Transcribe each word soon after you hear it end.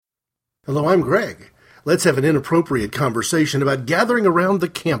Hello, I'm Greg. Let's have an inappropriate conversation about gathering around the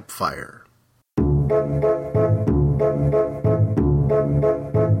campfire.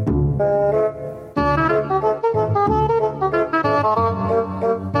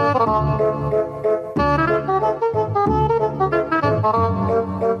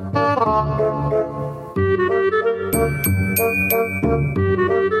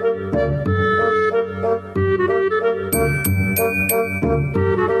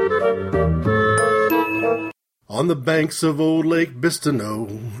 On the banks of old Lake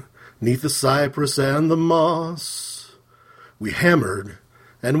Bistineau, 'neath the cypress and the moss, we hammered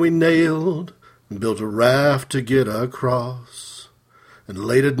and we nailed and built a raft to get across. And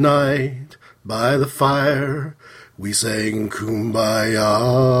late at night, by the fire, we sang Kumbaya.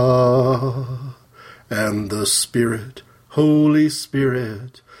 And the Spirit, Holy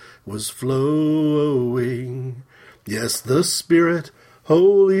Spirit, was flowing. Yes, the Spirit,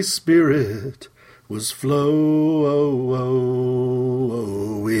 Holy Spirit, was flowing.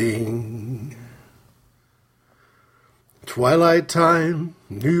 Twilight time,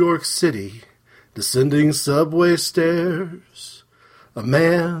 New York City, descending subway stairs. A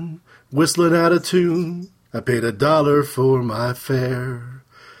man whistling out a tune, I paid $1 for my fare.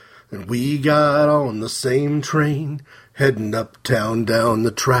 And we got on the same train, heading uptown down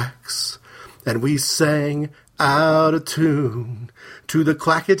the tracks. And we sang out of tune to the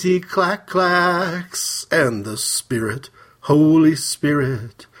clackety-clack-clacks, and the Spirit, Holy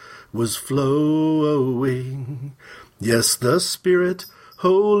Spirit, was flowing. Yes, the Spirit,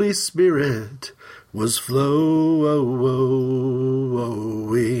 Holy Spirit, was flowing.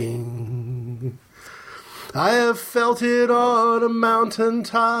 I have felt it on a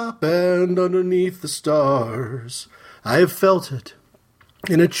mountaintop and underneath the stars. I have felt it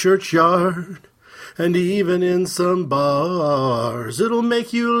in a churchyard and even in some bars. It'll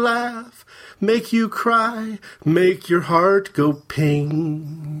make you laugh, make you cry, make your heart go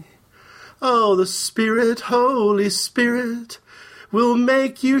ping. Oh, the Spirit, Holy Spirit, will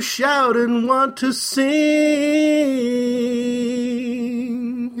make you shout and want to sing.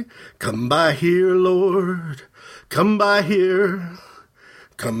 Come by here, Lord, come by here.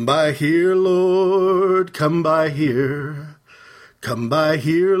 Come by here, Lord, come by here. Come by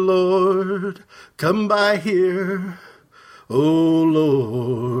here, Lord, come by here. Oh,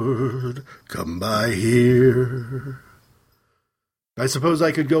 Lord, come by here. I suppose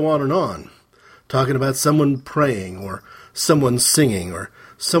I could go on, talking about someone praying, or someone singing, or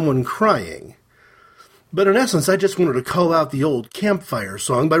someone crying. But in essence, I just wanted to call out the old campfire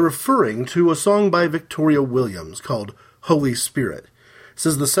song by referring to a song by Victoria Williams called Holy Spirit. This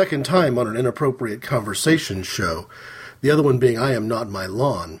is the second time on an inappropriate conversation show, the other one being I Am Not My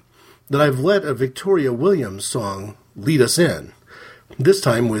Lawn, that I've let a Victoria Williams song lead us in, this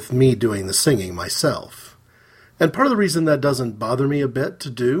time with me doing the singing myself. And part of the reason that doesn't bother me a bit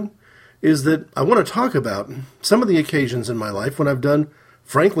to do is that I want to talk about some of the occasions in my life when I've done,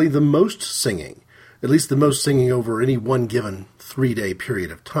 frankly, the most singing, at least the most singing over any one given 3-day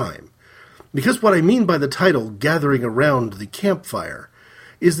period of time. Because what I mean by the title, Gathering Around the Campfire,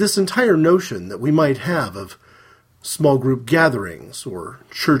 is this entire notion that we might have of small group gatherings, or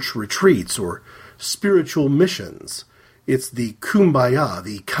church retreats, or spiritual missions. It's the kumbaya,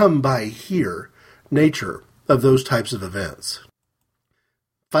 the come by here nature of those types of events.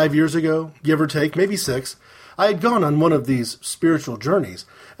 5 years ago, give or take, maybe 6, I had gone on one of these spiritual journeys,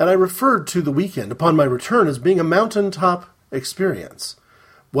 and I referred to the weekend upon my return as being a mountaintop experience.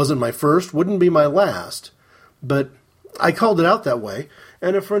 Wasn't my first, wouldn't be my last, but I called it out that way,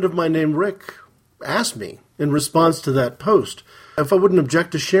 and a friend of mine named Rick asked me, in response to that post, if I wouldn't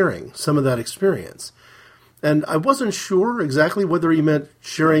object to sharing some of that experience. And I wasn't sure exactly whether he meant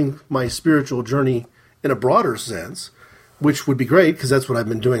sharing my spiritual journey in a broader sense, which would be great because that's what I've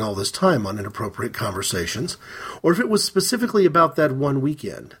been doing all this time on Inappropriate Conversations, or if it was specifically about that one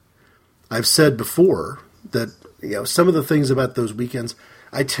weekend. I've said before that some of the things about those weekends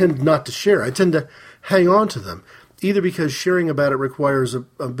I tend not to share. I tend to hang on to them, either because sharing about it requires a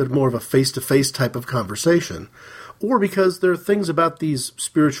bit more of a face-to-face type of conversation, or because there are things about these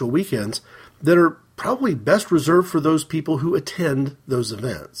spiritual weekends that are probably best reserved for those people who attend those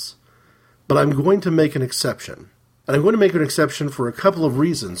events. But I'm going to make an exception. And I'm going to make an exception for a couple of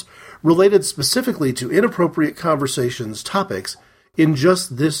reasons related specifically to Inappropriate Conversations topics in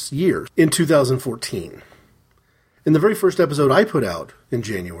just this year, in 2014. In the very first episode I put out in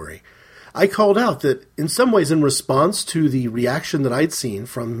January, I called out that, in some ways in response to the reaction that I'd seen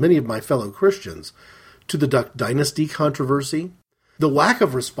from many of my fellow Christians to the Duck Dynasty controversy, the lack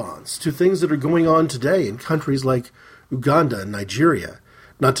of response to things that are going on today in countries like Uganda and Nigeria,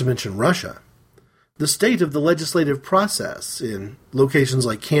 not to mention Russia. The state of the legislative process in locations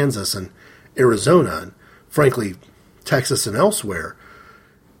like Kansas and Arizona, and frankly, Texas and elsewhere,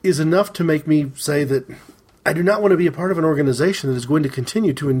 is enough to make me say that I do not want to be a part of an organization that is going to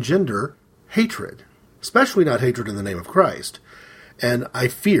continue to engender hatred, especially not hatred in the name of Christ. And I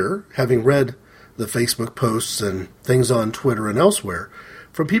fear, having read the Facebook posts and things on Twitter and elsewhere,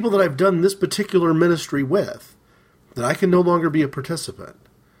 from people that I've done this particular ministry with, that I can no longer be a participant.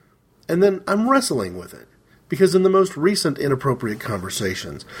 And then I'm wrestling with it, because in the most recent Inappropriate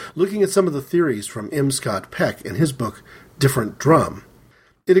Conversations, looking at some of the theories from M. Scott Peck in his book, Different Drum,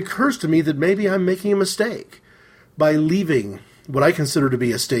 it occurs to me that maybe I'm making a mistake by leaving what I consider to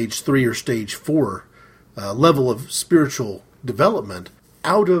be a stage 3 or stage 4 level of spiritual development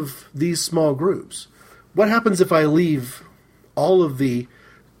out of these small groups. What happens if I leave all of the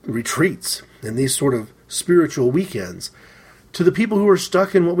retreats and these sort of spiritual weekends to the people who are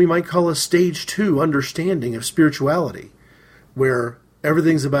stuck in what we might call a stage 2 understanding of spirituality, where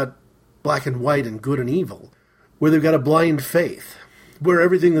everything's about black and white and good and evil, where they've got a blind faith, where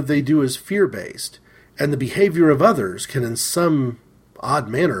everything that they do is fear-based, and the behavior of others can in some odd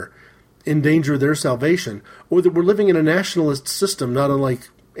manner endanger their salvation, or that we're living in a nationalist system not unlike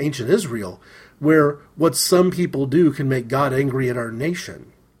ancient Israel, where what some people do can make God angry at our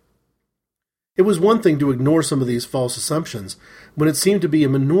nation. It was one thing to ignore some of these false assumptions when it seemed to be a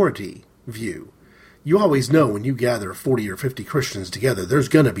minority view. You always know when you gather 40 or 50 Christians together, there's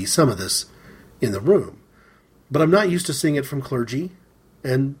going to be some of this in the room. But I'm not used to seeing it from clergy,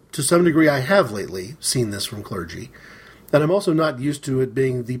 and to some degree I have lately seen this from clergy, and I'm also not used to it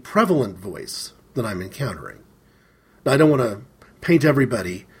being the prevalent voice that I'm encountering. Now, I don't want to paint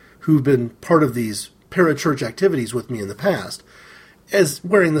everybody who've been part of these parachurch activities with me in the past as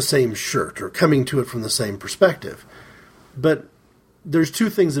wearing the same shirt or coming to it from the same perspective. But there's two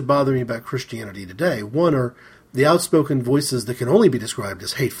things that bother me about Christianity today. One are the outspoken voices that can only be described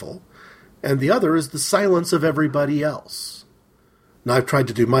as hateful, and the other is the silence of everybody else. Now, I've tried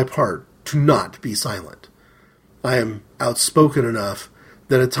to do my part to not be silent. I am outspoken enough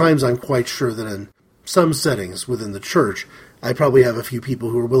that at times I'm quite sure that in some settings within the church, I probably have a few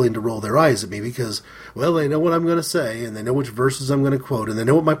people who are willing to roll their eyes at me because, well, they know what I'm going to say, and they know which verses I'm going to quote, and they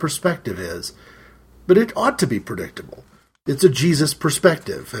know what my perspective is. But it ought to be predictable. It's a Jesus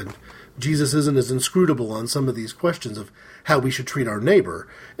perspective, and Jesus isn't as inscrutable on some of these questions of how we should treat our neighbor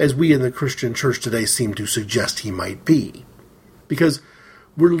as we in the Christian church today seem to suggest he might be. Because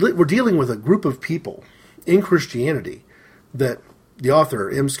we're dealing with a group of people in Christianity that the author,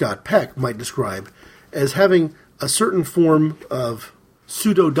 M. Scott Peck, might describe as having a certain form of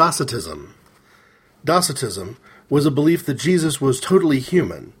pseudo-Docetism. Docetism was a belief that Jesus was totally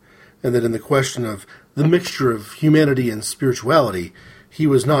human, and that in the question of the mixture of humanity and spirituality, he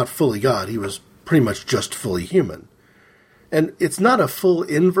was not fully God, he was pretty much just fully human. And it's not a full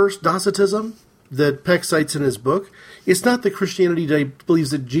inverse Docetism that Peck cites in his book. It's not that Christianity today believes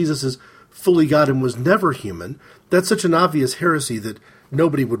that Jesus is fully God and was never human. That's such an obvious heresy that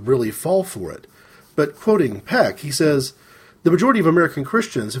nobody would really fall for it. But quoting Peck, he says, the majority of American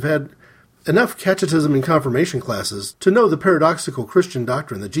Christians have had enough catechism and confirmation classes to know the paradoxical Christian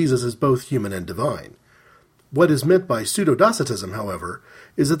doctrine that Jesus is both human and divine. What is meant by pseudo-Docetism, however,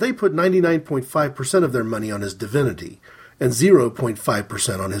 is that they put 99.5% of their money on his divinity and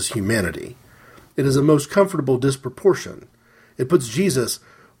 0.5% on his humanity. It is a most comfortable disproportion. It puts Jesus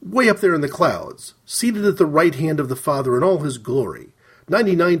way up there in the clouds, seated at the right hand of the Father in all his glory,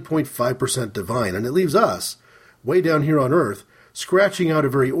 99.5% divine, and it leaves us, way down here on earth, scratching out a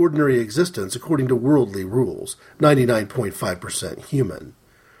very ordinary existence according to worldly rules, 99.5% human.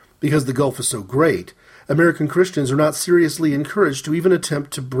 Because the gulf is so great, American Christians are not seriously encouraged to even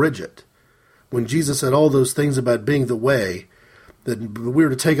attempt to bridge it. When Jesus said all those things about being the way, that we were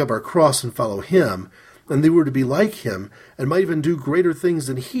to take up our cross and follow him, and they were to be like him, and might even do greater things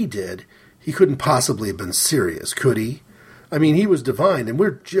than he did, he couldn't possibly have been serious, could he? I mean, he was divine, and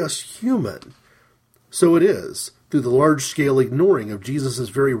we're just human. So it is, through the large-scale ignoring of Jesus'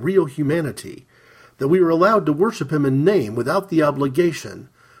 very real humanity, that we are allowed to worship him in name without the obligation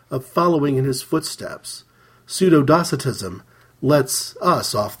of following in his footsteps. Pseudo-Docetism lets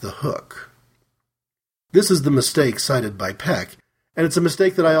us off the hook. This is the mistake cited by Peck, and it's a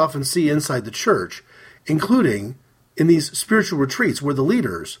mistake that I often see inside the church, including in these spiritual retreats where the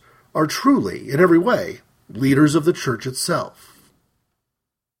leaders are truly, in every way, leaders of the church itself.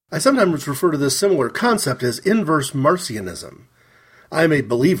 I sometimes refer to this similar concept as inverse Marcionism. I am a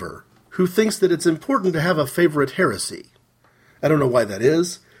believer who thinks that it's important to have a favorite heresy. I don't know why that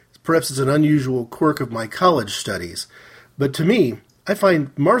is. Perhaps it's an unusual quirk of my college studies, but to me, I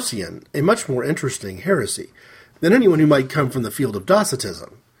find Marcion a much more interesting heresy than anyone who might come from the field of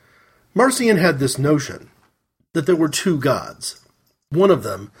Docetism. Marcion had this notion that there were two gods. One of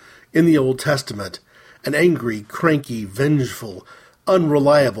them, in the Old Testament, an angry, cranky, vengeful,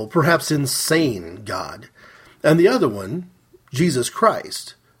 unreliable, perhaps insane God. And the other one, Jesus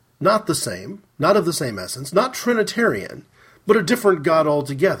Christ, not the same, not of the same essence, not Trinitarian, but a different God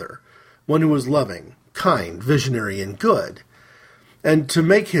altogether, one who was loving, kind, visionary, and good. And to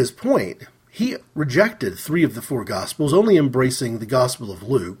make his point, he rejected 3 of the 4 Gospels, only embracing the Gospel of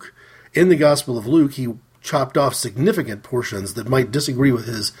Luke. In the Gospel of Luke, he chopped off significant portions that might disagree with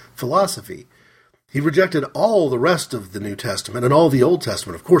his philosophy. He rejected all the rest of the New Testament and all the Old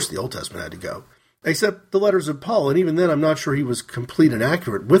Testament. Of course, the Old Testament had to go, except the letters of Paul. And even then, I'm not sure he was complete and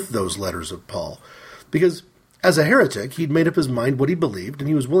accurate with those letters of Paul, because as a heretic, he'd made up his mind what he believed, and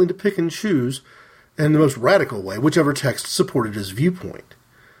he was willing to pick and choose in the most radical way whichever text supported his viewpoint.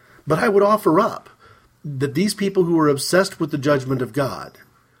 But I would offer up that these people who are obsessed with the judgment of God,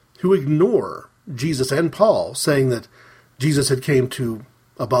 who ignore Jesus and Paul saying that Jesus had came to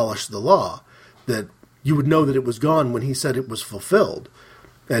abolish the law, that you would know that it was gone when he said it was fulfilled,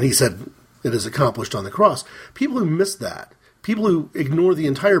 and he said it is accomplished on the cross. People who miss that, people who ignore the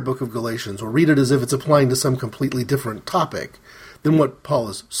entire book of Galatians or read it as if it's applying to some completely different topic than what Paul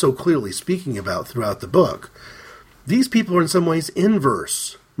is so clearly speaking about throughout the book, these people are in some ways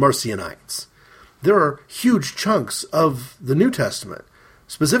inverse Marcionites. There are huge chunks of the New Testament,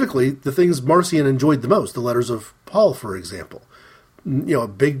 specifically the things Marcion enjoyed the most, the letters of Paul, for example.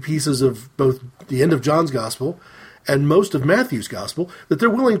 Big pieces of both the end of John's Gospel and most of Matthew's Gospel that they're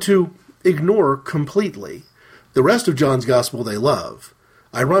willing to ignore completely. The rest of John's Gospel they love.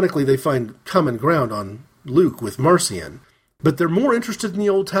 Ironically, they find common ground on Luke with Marcion. But they're more interested in the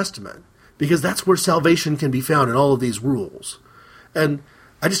Old Testament, because that's where salvation can be found in all of these rules. And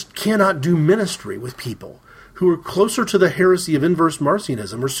I just cannot do ministry with people who are closer to the heresy of inverse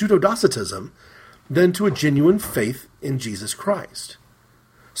Marcionism or pseudo-Docetism than to a genuine faith in Jesus Christ.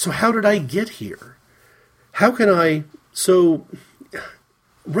 So how did I get here? How can I so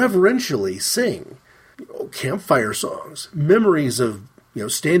reverentially sing campfire songs, memories of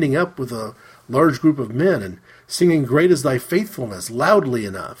standing up with a large group of men and singing "Great is Thy Faithfulness" loudly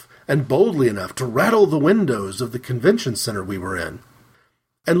enough and boldly enough to rattle the windows of the convention center we were in,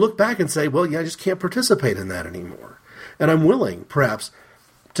 and look back and say, well, I just can't participate in that anymore. And I'm willing, perhaps,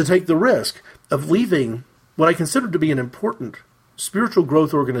 to take the risk of leaving what I consider to be an important spiritual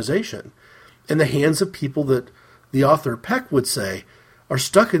growth organization in the hands of people that the author Peck would say are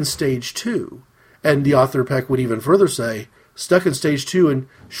stuck in stage 2. And the author Peck would even further say, stuck in stage 2 and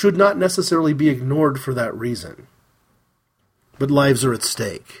should not necessarily be ignored for that reason. But lives are at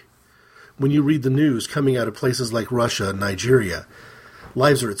stake. When you read the news coming out of places like Russia and Nigeria,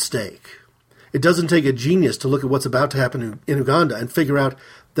 lives are at stake. It doesn't take a genius to look at what's about to happen in Uganda and figure out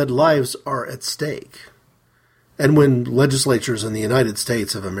that lives are at stake. And when legislatures in the United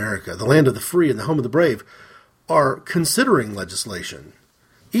States of America, the land of the free and the home of the brave, are considering legislation,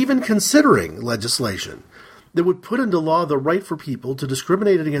 even considering legislation that would put into law the right for people to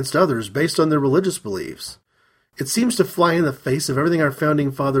discriminate against others based on their religious beliefs, it seems to fly in the face of everything our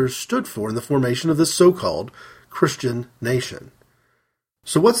founding fathers stood for in the formation of this so-called Christian nation.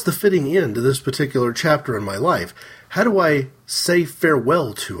 So what's the fitting end to this particular chapter in my life? How do I say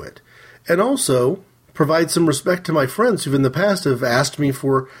farewell to it? And also provide some respect to my friends who in the past have asked me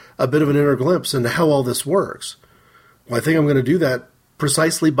for a bit of an inner glimpse into how all this works. Well, I think I'm going to do that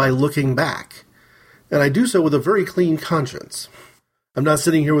precisely by looking back. And I do so with a very clean conscience. I'm not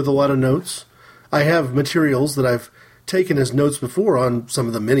sitting here with a lot of notes. I have materials that I've taken as notes before on some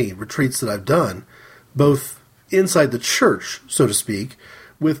of the many retreats that I've done, both inside the church, so to speak,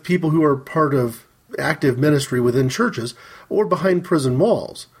 with people who are part of active ministry within churches or behind prison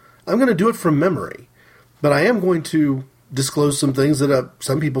walls. I'm going to do it from memory, but I am going to disclose some things that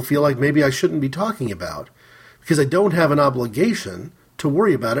some people feel like maybe I shouldn't be talking about, because I don't have an obligation to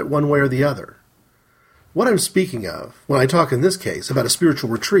worry about it one way or the other. What I'm speaking of, when I talk in this case about a spiritual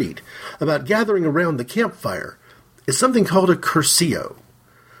retreat, about gathering around the campfire, is something called a Cursillo.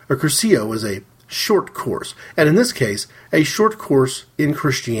 A Cursillo is a short course, and in this case, a short course in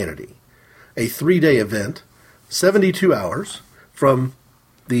Christianity. A 3-day event, 72 hours, from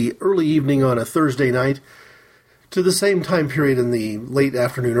the early evening on a Thursday night to the same time period in the late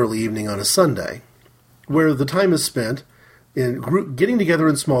afternoon, early evening on a Sunday, where the time is spent in getting together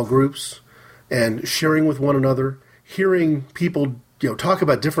in small groups and sharing with one another, hearing people talk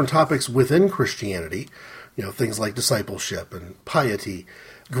about different topics within Christianity, things like discipleship and piety,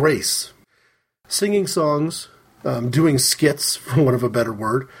 grace, singing songs, doing skits, for want of a better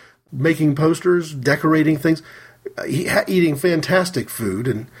word, making posters, decorating things, eating fantastic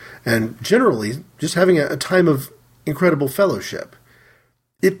food, and generally just having a time of incredible fellowship.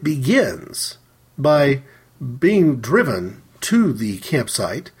 It begins by being driven to the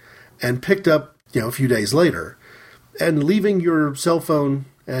campsite and picked up, a few days later, and leaving your cell phone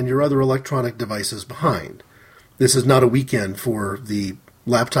and your other electronic devices behind. This is not a weekend for the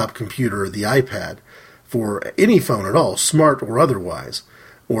laptop computer or the iPad, for any phone at all, smart or otherwise,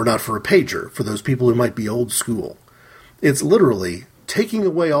 or not for a pager, for those people who might be old school. It's literally taking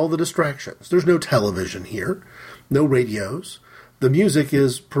away all the distractions. There's no television here, no radios. The music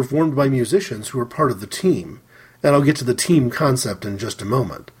is performed by musicians who are part of the team, and I'll get to the team concept in just a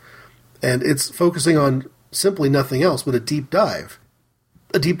moment. And it's focusing on simply nothing else but a deep dive.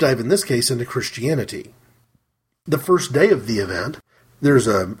 A deep dive in this case into Christianity. The first day of the event, there's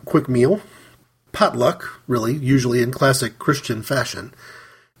a quick meal, potluck, really, usually in classic Christian fashion,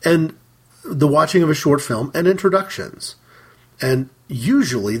 and the watching of a short film and introductions. And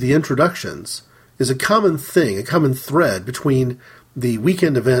usually the introductions is a common thing, a common thread between the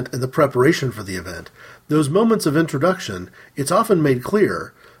weekend event and the preparation for the event. Those moments of introduction, it's often made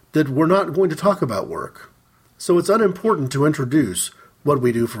clear that we're not going to talk about work. So it's unimportant to introduce what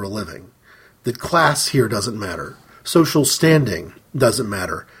we do for a living. That class here doesn't matter. Social standing doesn't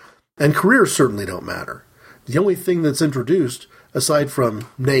matter. And careers certainly don't matter. The only thing that's introduced, aside from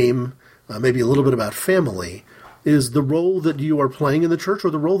name, maybe a little bit about family, is the role that you are playing in the church or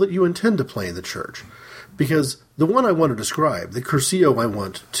the role that you intend to play in the church. Because the one I want to describe, the Curcio I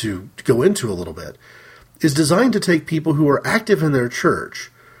want to go into a little bit, is designed to take people who are active in their church,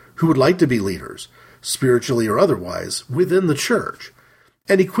 who would like to be leaders, spiritually or otherwise, within the church,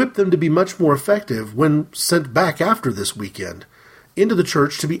 and equip them to be much more effective when sent back after this weekend into the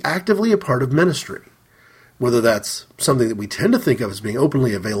church to be actively a part of ministry. Whether that's something that we tend to think of as being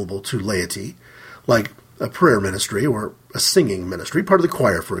openly available to laity, like a prayer ministry or a singing ministry, part of the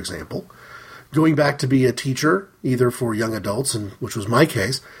choir, for example, going back to be a teacher, either for young adults, and which was my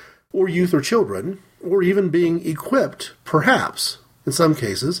case, or youth or children, or even being equipped, perhaps, in some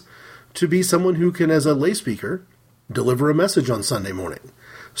cases, to be someone who can, as a lay speaker, deliver a message on Sunday morning,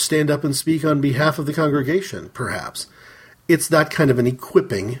 stand up and speak on behalf of the congregation, perhaps. It's that kind of an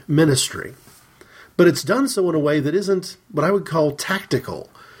equipping ministry. But it's done so in a way that isn't what I would call tactical.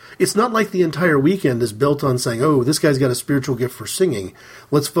 It's not like the entire weekend is built on saying, oh, this guy's got a spiritual gift for singing.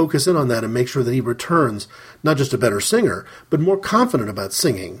 Let's focus in on that and make sure that he returns not just a better singer, but more confident about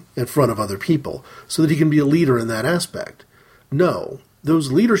singing in front of other people so that he can be a leader in that aspect. No,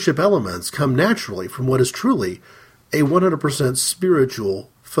 those leadership elements come naturally from what is truly a 100%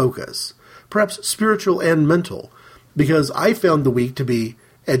 spiritual focus, perhaps spiritual and mental, because I found the week to be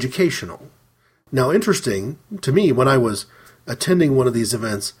educational. Now, interesting to me, when I was attending one of these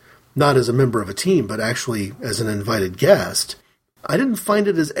events, not as a member of a team, but actually as an invited guest, I didn't find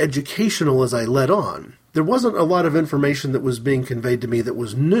it as educational as I led on. There wasn't a lot of information that was being conveyed to me that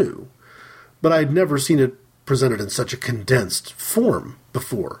was new, but I'd never seen it presented in such a condensed form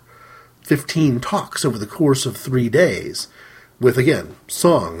before. 15 talks over the course of 3 days, with, again,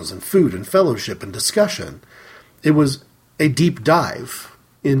 songs and food and fellowship and discussion. It was a deep dive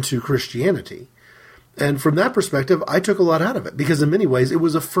into Christianity. And from that perspective, I took a lot out of it, because in many ways it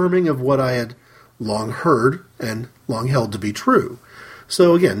was affirming of what I had long heard and long held to be true.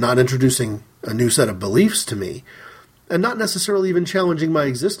 So again, not introducing a new set of beliefs to me, and not necessarily even challenging my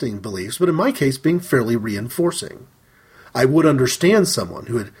existing beliefs, but in my case being fairly reinforcing. I would understand someone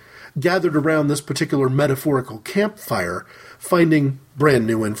who had gathered around this particular metaphorical campfire, finding brand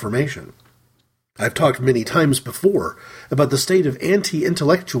new information. I've talked many times before about the state of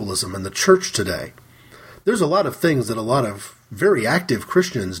anti-intellectualism in the church today. There's a lot of things that a lot of very active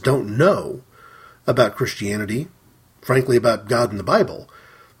Christians don't know about Christianity, frankly about God and the Bible,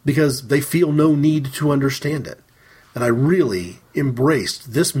 because they feel no need to understand it. And I really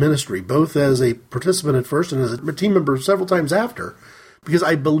embraced this ministry, both as a participant at first and as a team member several times after, because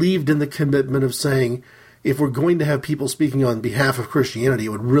I believed in the commitment of saying, if we're going to have people speaking on behalf of Christianity, it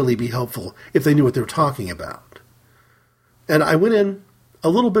would really be helpful if they knew what they were talking about. And I went in a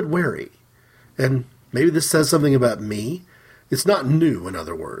little bit wary, and maybe this says something about me. It's not new, in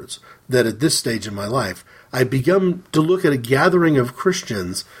other words, that at this stage in my life, I've begun to look at a gathering of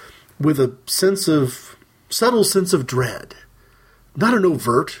Christians with a subtle sense of dread. Not an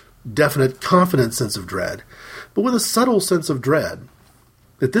overt, definite, confident sense of dread, but with a subtle sense of dread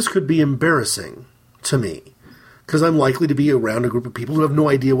that this could be embarrassing to me, because I'm likely to be around a group of people who have no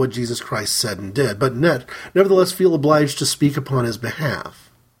idea what Jesus Christ said and did, but nevertheless feel obliged to speak upon his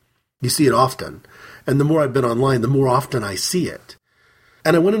behalf. You see it often. And the more I've been online, the more often I see it.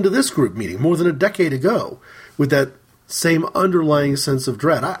 And I went into this group meeting more than a decade ago with that same underlying sense of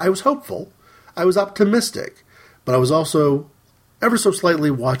dread. I was hopeful. I was optimistic. But I was also ever so slightly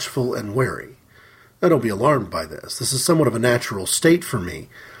watchful and wary. Now, don't be alarmed by this. This is somewhat of a natural state for me.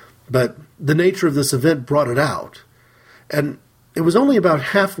 But the nature of this event brought it out. And it was only about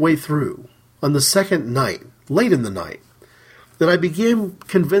halfway through, on the second night, late in the night, that I became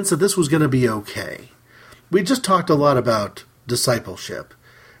convinced that this was going to be okay. We just talked a lot about discipleship.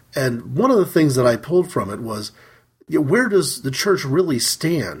 And one of the things that I pulled from it was, where does the church really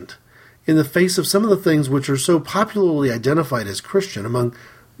stand in the face of some of the things which are so popularly identified as Christian among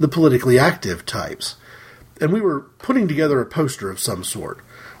the politically active types? And we were putting together a poster of some sort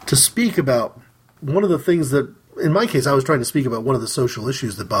to speak about one of the things that, in my case, I was trying to speak about one of the social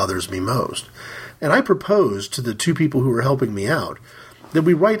issues that bothers me most. And I proposed to the two people who were helping me out that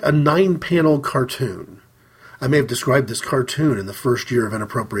we write a 9-panel cartoon. I may have described this cartoon in the first year of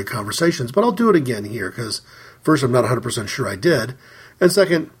Inappropriate Conversations, but I'll do it again here, because first, I'm not 100% sure I did, and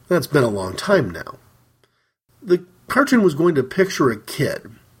second, that's been a long time now. The cartoon was going to picture a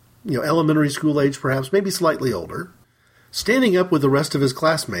kid, elementary school age perhaps, maybe slightly older, standing up with the rest of his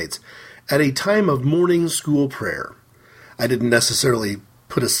classmates at a time of morning school prayer. I didn't necessarily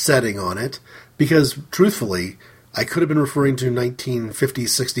put a setting on it, because, truthfully, I could have been referring to 1950s,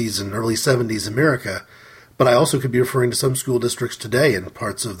 60s, and early 70s America, but I also could be referring to some school districts today in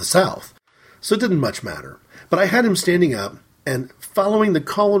parts of the South. So it didn't much matter. But I had him standing up and following the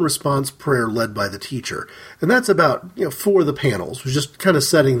call and response prayer led by the teacher. And that's about, 4 of the panels, was just kind of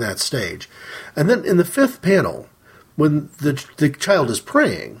setting that stage. And then in the 5th panel, when the child is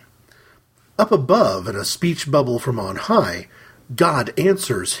praying, up above in a speech bubble from on high, God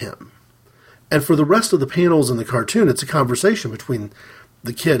answers him. And for the rest of the panels in the cartoon, it's a conversation between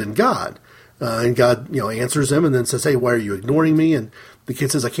the kid and God. And God, answers him and then says, "Hey, why are you ignoring me?" And the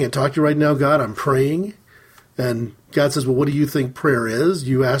kid says, "I can't talk to you right now, God. I'm praying." And God says, "Well, what do you think prayer is?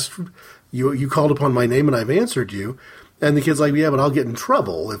 You asked, you called upon my name and I've answered you." And the kid's like, "Yeah, but I'll get in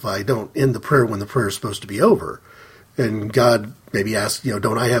trouble if I don't end the prayer when the prayer is supposed to be over." And God maybe asks,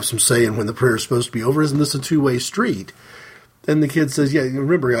 "Don't I have some say in when the prayer is supposed to be over? Isn't this a two-way street?" And the kid says, "Yeah,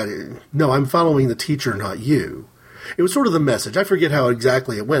 remember, God, no, I'm following the teacher, not you." It was sort of the message. I forget how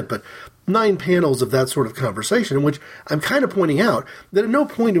exactly it went, but 9 panels of that sort of conversation in which I'm kind of pointing out that at no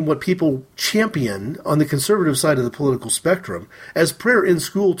point in what people champion on the conservative side of the political spectrum as prayer in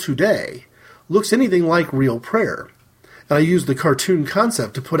school today looks anything like real prayer. And I use the cartoon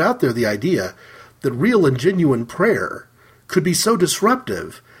concept to put out there the idea that real and genuine prayer could be so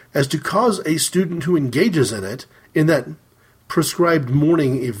disruptive as to cause a student who engages in it in that prescribed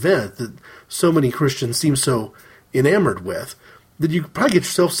morning event that so many Christians seem so enamored with, that you probably get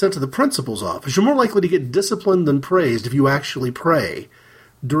yourself sent to the principal's office. You're more likely to get disciplined than praised if you actually pray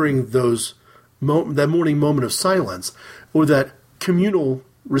during that morning moment of silence, or that communal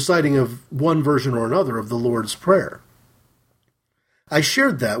reciting of one version or another of the Lord's Prayer. I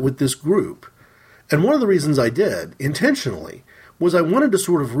shared that with this group, and one of the reasons I did, intentionally, was I wanted to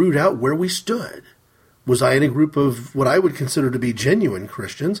sort of root out where we stood. Was I in a group of what I would consider to be genuine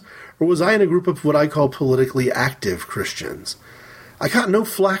Christians, or was I in a group of what I call politically active Christians? I got no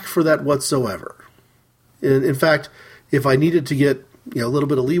flack for that whatsoever. In fact, if I needed to get a little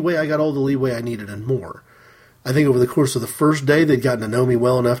bit of leeway, I got all the leeway I needed and more. I think over the course of the first day, they'd gotten to know me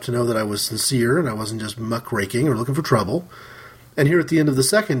well enough to know that I was sincere and I wasn't just muckraking or looking for trouble. And here at the end of the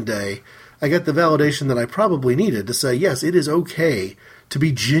second day, I got the validation that I probably needed to say, yes, it is okay to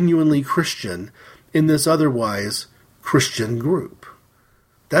be genuinely Christian in this otherwise Christian group.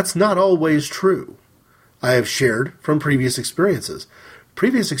 That's not always true. I have shared from previous experiences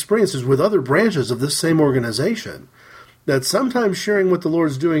with other branches of this same organization, that sometimes sharing what the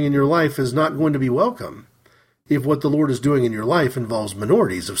Lord's doing in your life is not going to be welcome if what the Lord is doing in your life involves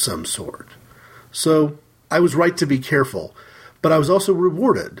minorities of some sort. So I was right to be careful, but I was also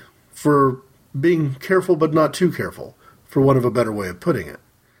rewarded for being careful but not too careful, for want of a better way of putting it.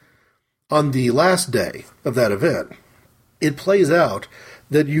 On the last day of that event, it plays out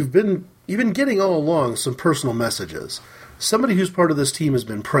that you've been getting all along some personal messages. Somebody who's part of this team has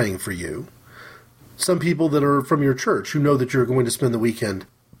been praying for you. Some people that are from your church who know that you're going to spend the weekend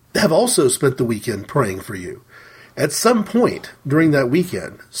have also spent the weekend praying for you. At some point during that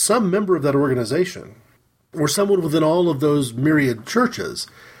weekend, some member of that organization, or someone within all of those myriad churches,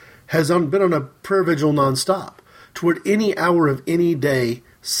 has been on a prayer vigil nonstop. Toward any hour of any day,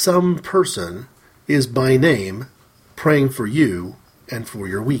 some person is by name praying for you and for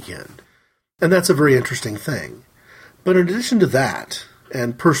your weekend. And that's a very interesting thing. But in addition to that,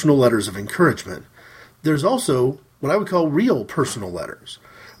 and personal letters of encouragement, there's also what I would call real personal letters,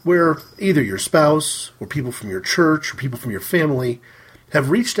 where either your spouse or people from your church or people from your family have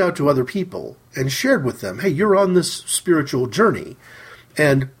reached out to other people and shared with them, hey, you're on this spiritual journey,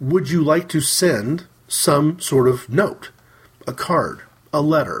 and would you like to send some sort of note, a card, a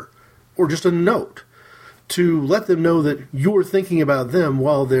letter, or just a note to let them know that you're thinking about them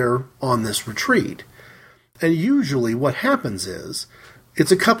while they're on this retreat. And usually what happens is,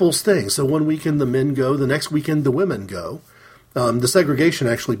 it's a couple's thing. So one weekend the men go, the next weekend the women go. The segregation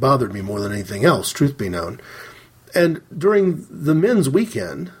actually bothered me more than anything else, truth be known. And during the men's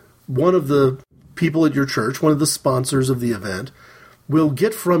weekend, one of the people at your church, one of the sponsors of the event, will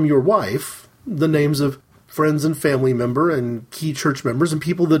get from your wife the names of friends and family member and key church members and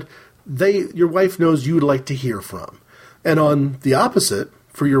people that your wife knows you would like to hear from. And on the opposite,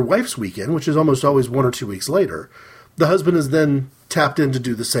 for your wife's weekend, which is almost always 1 or 2 weeks later, the husband is then tapped in to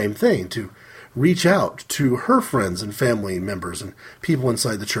do the same thing, to reach out to her friends and family members and people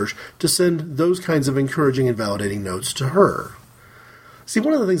inside the church to send those kinds of encouraging and validating notes to her. See,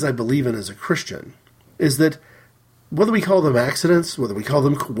 one of the things I believe in as a Christian is that whether we call them accidents, whether we call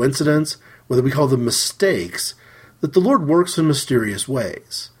them coincidence, whether we call them mistakes, that the Lord works in mysterious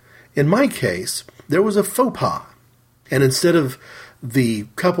ways. In my case, there was a faux pas, and instead of the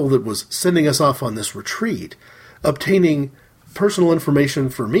couple that was sending us off on this retreat obtaining personal information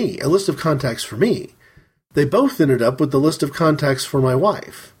for me, a list of contacts for me, they both ended up with the list of contacts for my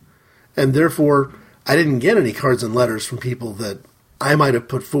wife. And therefore, I didn't get any cards and letters from people that I might have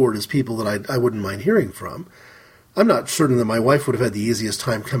put forward as people that I wouldn't mind hearing from. I'm not certain that my wife would have had the easiest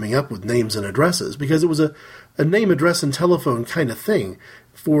time coming up with names and addresses, because it was a name, address, and telephone kind of thing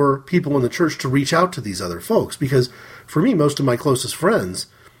for people in the church to reach out to these other folks. Because for me, most of my closest friends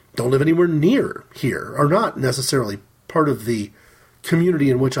don't live anywhere near here, are not necessarily part of the community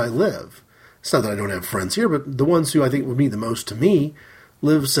in which I live. It's not that I don't have friends here, but the ones who I think would mean the most to me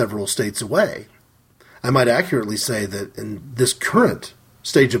live several states away. I might accurately say that in this current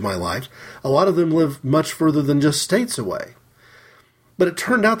stage of my life, a lot of them live much further than just states away. But it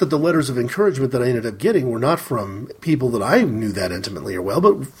turned out that the letters of encouragement that I ended up getting were not from people that I knew that intimately or well,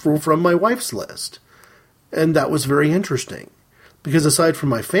 but from my wife's list. And that was very interesting, because aside from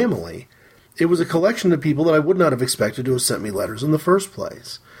my family, it was a collection of people that I would not have expected to have sent me letters in the first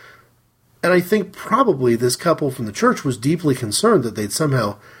place. And I think probably this couple from the church was deeply concerned that they'd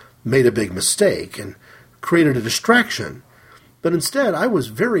somehow made a big mistake and created a distraction. But instead, I was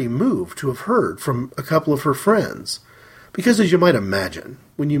very moved to have heard from a couple of her friends. Because as you might imagine,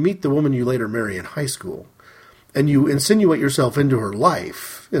 when you meet the woman you later marry in high school, and you insinuate yourself into her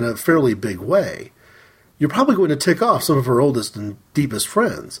life in a fairly big way, you're probably going to tick off some of her oldest and deepest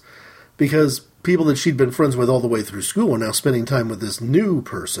friends, because people that she'd been friends with all the way through school are now spending time with this new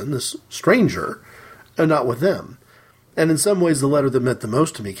person, this stranger, and not with them. And in some ways, the letter that meant the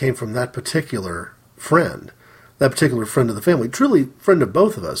most to me came from that particular friend of the family, truly friend of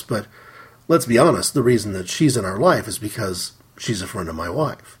both of us, but let's be honest, the reason that she's in our life is because she's a friend of my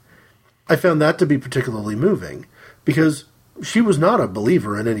wife. I found that to be particularly moving, because she was not a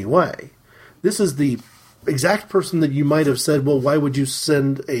believer in any way. This is the exact person that you might have said, well, why would you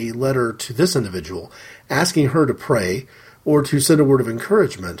send a letter to this individual asking her to pray or to send a word of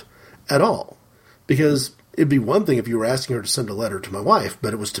encouragement at all? Because it'd be one thing if you were asking her to send a letter to my wife,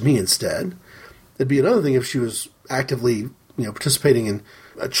 but it was to me instead. It'd be another thing if she was actively, participating in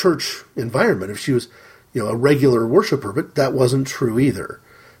a church environment, if she was, a regular worshiper, but that wasn't true either.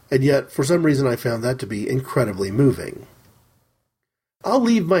 And yet, for some reason, I found that to be incredibly moving. I'll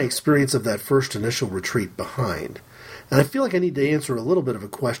leave my experience of that first initial retreat behind, and I feel like I need to answer a little bit of a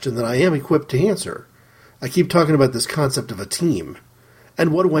question that I am equipped to answer. I keep talking about this concept of a team.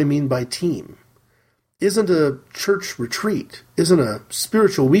 And what do I mean by team? Isn't a church retreat, isn't a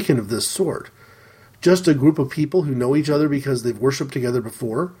spiritual weekend of this sort just a group of people who know each other because they've worshiped together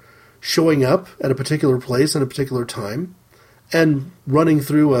before, showing up at a particular place at a particular time, and running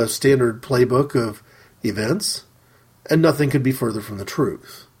through a standard playbook of events? And nothing could be further from the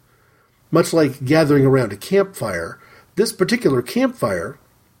truth. Much like gathering around a campfire, this particular campfire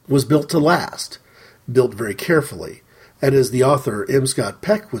was built to last, built very carefully, and as the author M. Scott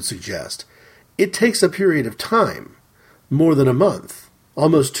Peck would suggest, it takes a period of time, more than a month,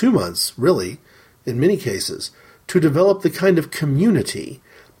 almost 2 months, really, in many cases, to develop the kind of community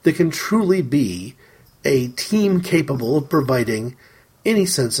that can truly be a team capable of providing any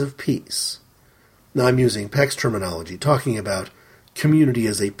sense of peace. Now, I'm using Peck's terminology, talking about community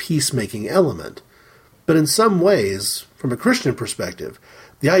as a peacemaking element. But in some ways, from a Christian perspective,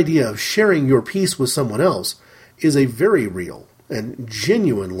 the idea of sharing your peace with someone else is a very real and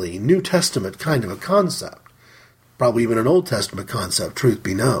genuinely New Testament kind of a concept. Probably even an Old Testament concept, truth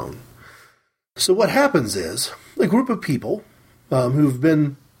be known. So what happens is, a group of people who've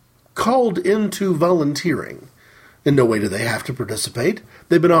been called into volunteering. In no way do they have to participate.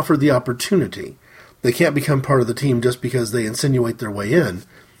 They've been offered the opportunity. They can't become part of the team just because they insinuate their way in.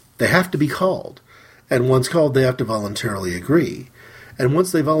 They have to be called. And once called, they have to voluntarily agree. And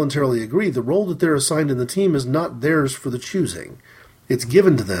once they voluntarily agree, the role that they're assigned in the team is not theirs for the choosing. It's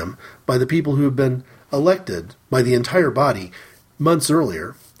given to them by the people who have been elected by the entire body months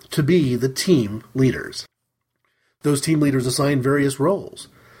earlier to be the team leaders. Those team leaders assign various roles.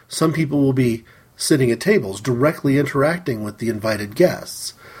 Some people will be sitting at tables directly interacting with the invited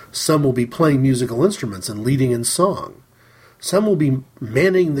guests. Some will be playing musical instruments and leading in song. Some will be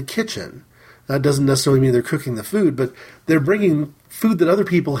manning the kitchen. That doesn't necessarily mean they're cooking the food, but they're bringing food that other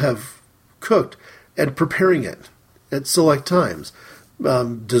people have cooked and preparing it at select times.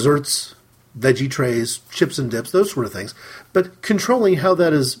 Desserts, veggie trays, chips and dips, those sort of things. But controlling how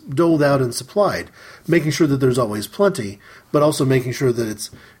that is doled out and supplied, making sure that there's always plenty, but also making sure that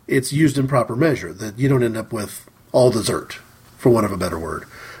it's used in proper measure, that you don't end up with all dessert, for want of a better word.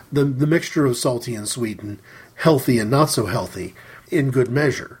 The mixture of salty and sweet and healthy and not so healthy in good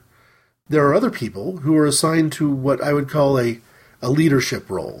measure. There are other people who are assigned to what I would call a leadership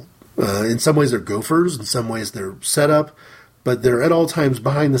role. In some ways they're gophers, in some ways they're set up, but they're at all times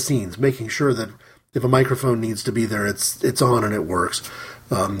behind the scenes, making sure that if a microphone needs to be there, it's on and it works.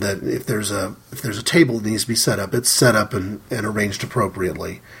 That if there's a table that needs to be set up, it's set up and arranged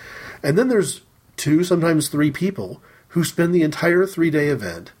appropriately. And then there's 2, sometimes 3 people who spend the entire 3-day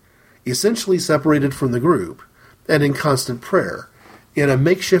event essentially separated from the group and in constant prayer in a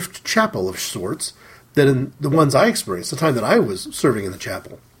makeshift chapel of sorts that in the ones I experienced, the time that I was serving in the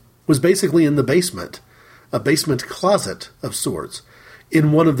chapel, was basically in the basement, a basement closet of sorts,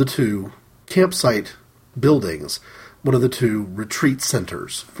 in one of the 2 campsite buildings, one of the 2 retreat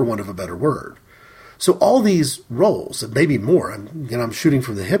centers, for want of a better word. So all these roles, and maybe more, I'm shooting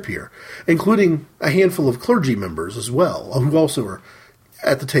from the hip here, including a handful of clergy members as well, who also are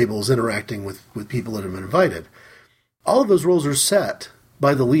at the tables interacting with people that have been invited. All of those roles are set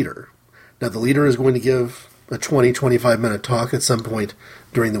by the leader. Now, the leader is going to give a 20, 25-minute talk at some point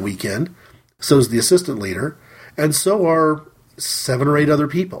during the weekend. So is the assistant leader, and so are 7 or 8 other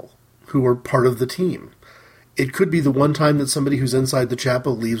people who are part of the team. It could be the one time that somebody who's inside the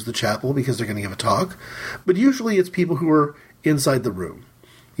chapel leaves the chapel because they're going to give a talk, but usually it's people who are inside the room,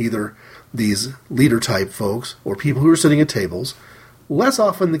 either these leader-type folks or people who are sitting at tables. Less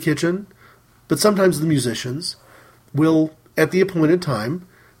often the kitchen, but sometimes the musicians will, at the appointed time,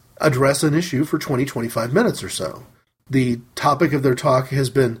 address an issue for 20, 25 minutes or so. The topic of their talk has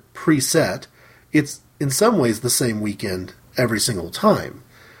been preset. It's in some ways the same weekend every single time,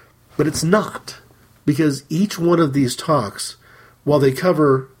 but it's not. Because each one of these talks, while they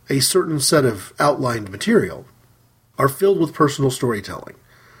cover a certain set of outlined material, are filled with personal storytelling,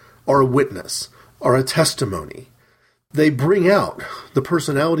 or a witness, or a testimony. They bring out the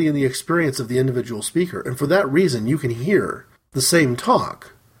personality and the experience of the individual speaker, and for that reason you can hear the same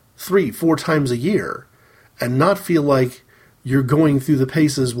talk 3, 4 times a year and not feel like you're going through the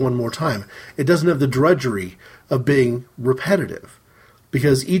paces one more time. It doesn't have the drudgery of being repetitive,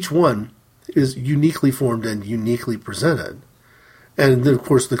 because each one is uniquely formed and uniquely presented. And then, of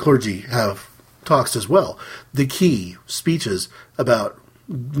course, the clergy have talks as well. The key speeches about,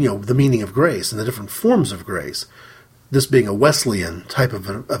 the meaning of grace and the different forms of grace, this being a Wesleyan type of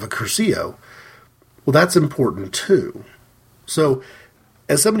a Curcio, well, that's important too. So,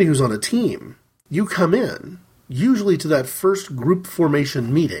 as somebody who's on a team, you come in, usually to that first group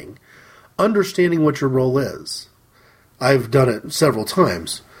formation meeting, understanding what your role is. I've done it several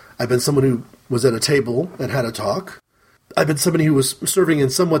times. I've been someone who was at a table and had a talk. I've been somebody who was serving in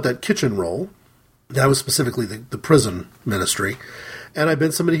somewhat that kitchen role. That was specifically the prison ministry. And I've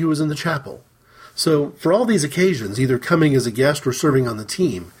been somebody who was in the chapel. So for all these occasions, either coming as a guest or serving on the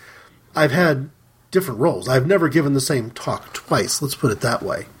team, I've had different roles. I've never given the same talk twice, let's put it that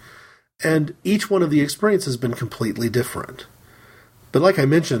way. And each one of the experiences has been completely different. But like I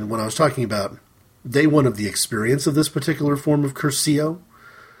mentioned when I was talking about day 1 of the experience of this particular form of Curcio,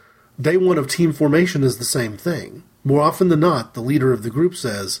 day 1 of team formation is the same thing. More often than not, the leader of the group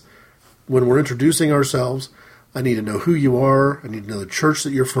says, when we're introducing ourselves, I need to know who you are, I need to know the church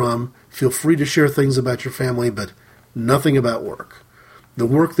that you're from, feel free to share things about your family, but nothing about work. The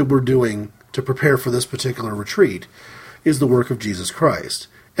work that we're doing to prepare for this particular retreat is the work of Jesus Christ,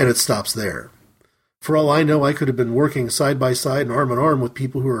 and it stops there. For all I know, I could have been working side by side and arm in arm with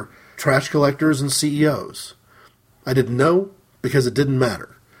people who are trash collectors and CEOs. I didn't know, because it didn't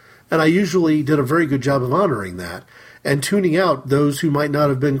matter. And I usually did a very good job of honoring that and tuning out those who might not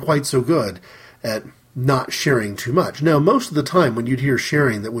have been quite so good at not sharing too much. Now, most of the time when you'd hear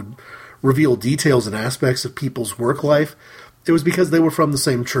sharing that would reveal details and aspects of people's work life, it was because they were from the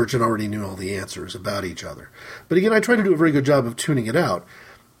same church and already knew all the answers about each other. But again, I try to do a very good job of tuning it out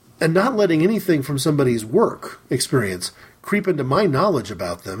and not letting anything from somebody's work experience creep into my knowledge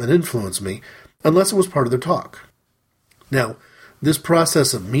about them and influence me unless it was part of their talk. Now, this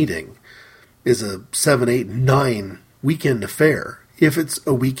process of meeting is a 7, 8, 9 weekend affair if it's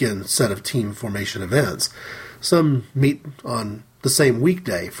a weekend set of team formation events. Some meet on the same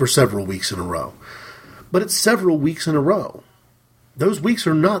weekday for several weeks in a row. But it's several weeks in a row. Those weeks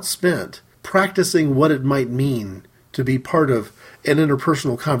are not spent practicing what it might mean to be part of an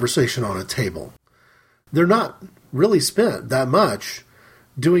interpersonal conversation on a table. They're not really spent that much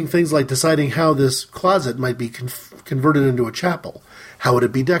doing things like deciding how this closet might be converted into a chapel. How would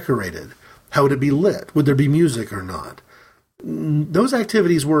it be decorated? How would it be lit? Would there be music or not? Those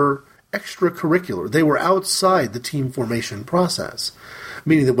activities were extracurricular. They were outside the team formation process,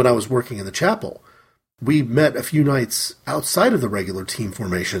 meaning that when I was working in the chapel, we met a few nights outside of the regular team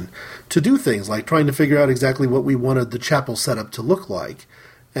formation to do things like trying to figure out exactly what we wanted the chapel setup to look like.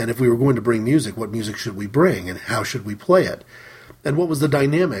 And if we were going to bring music, what music should we bring and how should we play it? And what was the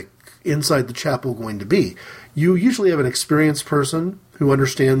dynamic inside the chapel going to be? You usually have an experienced person who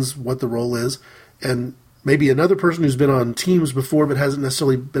understands what the role is, and maybe another person who's been on teams before but hasn't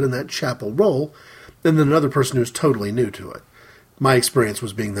necessarily been in that chapel role, and then another person who's totally new to it. My experience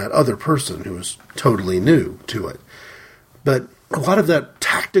was being that other person who was totally new to it. But a lot of that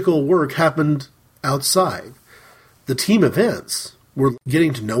tactical work happened outside. The team events were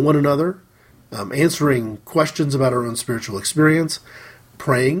getting to know one another, answering questions about our own spiritual experience,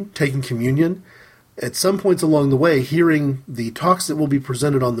 praying, taking communion. At some points along the way, hearing the talks that will be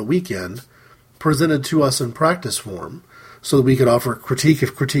presented on the weekend presented to us in practice form so that we could offer critique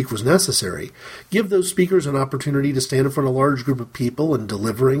if critique was necessary. Give those speakers an opportunity to stand in front of a large group of people and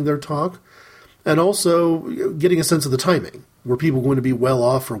delivering their talk, and also getting a sense of the timing. Were people going to be well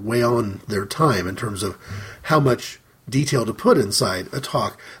off or way on their time in terms of how much detail to put inside a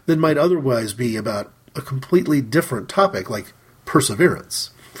talk that might otherwise be about a completely different topic, like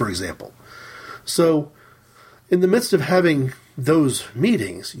perseverance, for example. So, in the midst of having those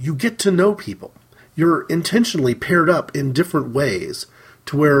meetings, you get to know people. You're intentionally paired up in different ways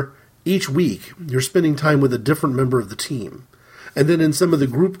to where each week you're spending time with a different member of the team. And then in some of the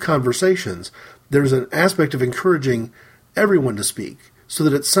group conversations, there's an aspect of encouraging everyone to speak so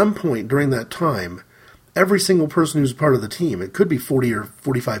that at some point during that time, every single person who's part of the team, it could be 40 or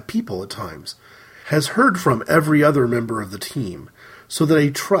 45 people at times, has heard from every other member of the team so that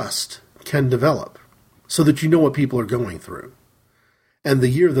a trust can develop, so that you know what people are going through. And the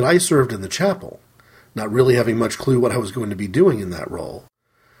year that I served in the chapel, not really having much clue what I was going to be doing in that role,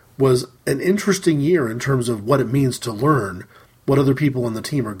 was an interesting year in terms of what it means to learn what other people on the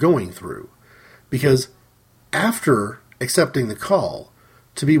team are going through. Because after accepting the call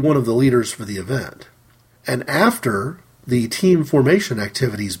to be one of the leaders for the event, and after the team formation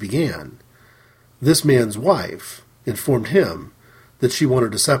activities began, this man's wife informed him that she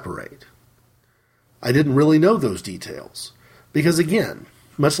wanted to separate. I didn't really know those details, because again,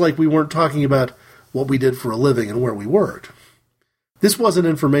 much like we weren't talking about what we did for a living and where we worked, this wasn't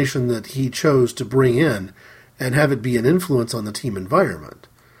information that he chose to bring in and have it be an influence on the team environment.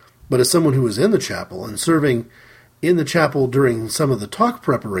 But as someone who was in the chapel and serving in the chapel during some of the talk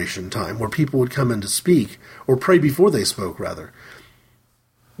preparation time where people would come in to speak, or pray before they spoke, rather,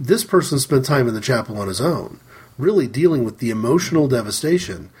 this person spent time in the chapel on his own, really dealing with the emotional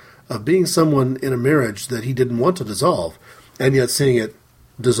devastation of being someone in a marriage that he didn't want to dissolve, and yet seeing it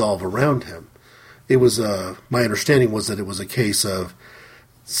dissolve around him. It was, my understanding was that it was a case of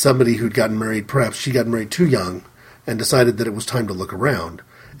somebody who'd gotten married, perhaps she got married too young, and decided that it was time to look around.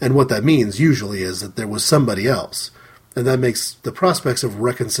 And what that means usually is that there was somebody else. And that makes the prospects of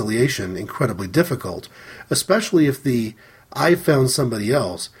reconciliation incredibly difficult, especially if the "I found somebody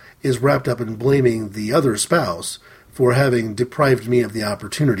else" is wrapped up in blaming the other spouse for having deprived me of the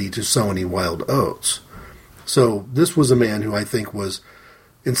opportunity to sow any wild oats. So this was a man who I think was,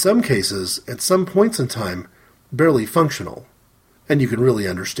 in some cases, at some points in time, barely functional. And you can really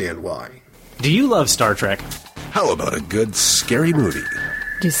understand why. Do you love Star Trek? How about a good scary movie?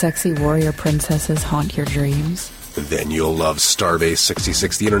 Do sexy warrior princesses haunt your dreams? Then you'll love Starbase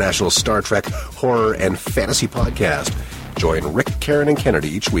 66, the International Star Trek horror and fantasy podcast. Join Rick, Karen, and Kennedy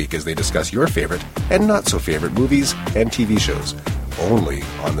each week as they discuss your favorite and not-so-favorite movies and TV shows, only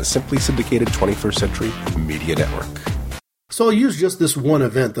on the Simply Syndicated 21st Century Media Network. So I'll use just this one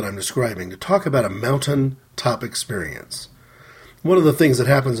event that I'm describing to talk about a mountaintop experience. One of the things that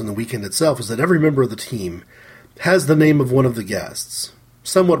happens in the weekend itself is that every member of the team has the name of one of the guests,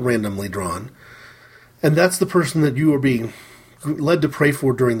 somewhat randomly drawn, and that's the person that you are being led to pray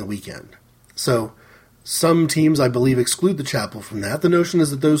for during the weekend. So some teams, I believe, exclude the chapel from that. The notion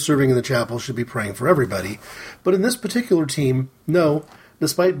is that those serving in the chapel should be praying for everybody. But in this particular team, no,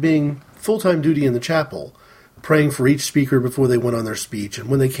 despite being full-time duty in the chapel, praying for each speaker before they went on their speech and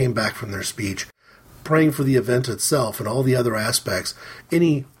when they came back from their speech, praying for the event itself and all the other aspects,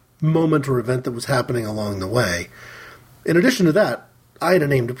 any moment or event that was happening along the way. In addition to that, I had a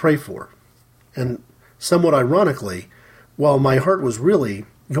name to pray for. And somewhat ironically, while my heart was really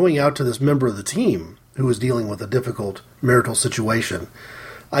going out to this member of the team who was dealing with a difficult marital situation,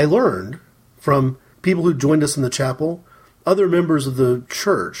 I learned from people who joined us in the chapel, other members of the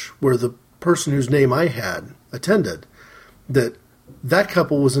church where the person whose name I had attended, that that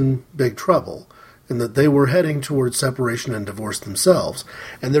couple was in big trouble and that they were heading towards separation and divorce themselves.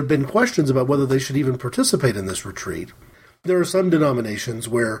 And there have been questions about whether they should even participate in this retreat. There are some denominations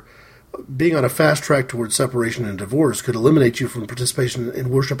where being on a fast track towards separation and divorce could eliminate you from participation in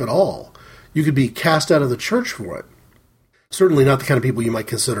worship at all. You could be cast out of the church for it. Certainly not the kind of people you might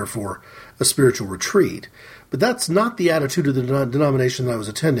consider for a spiritual retreat. But that's not the attitude of the denomination that I was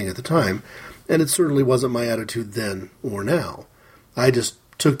attending at the time, and it certainly wasn't my attitude then or now. I just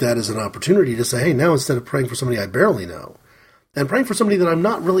took that as an opportunity to say, hey, now instead of praying for somebody I barely know, and praying for somebody that I'm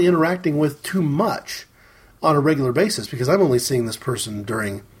not really interacting with too much on a regular basis, because I'm only seeing this person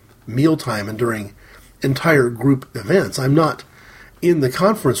during mealtime and during entire group events. I'm not in the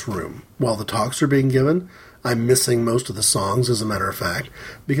conference room while the talks are being given. I'm missing most of the songs, as a matter of fact,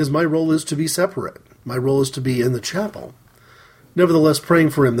 because my role is to be separate. My role is to be in the chapel. Nevertheless,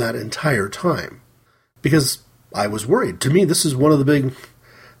 praying for him that entire time, because I was worried. To me, this is one of the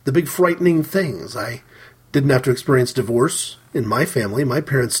big frightening things. I didn't have to experience divorce in my family. My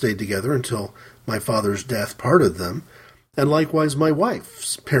parents stayed together until my father's death parted them. And likewise, my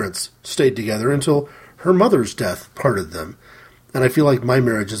wife's parents stayed together until her mother's death parted them. And I feel like my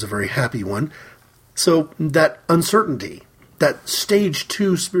marriage is a very happy one. So that uncertainty, that stage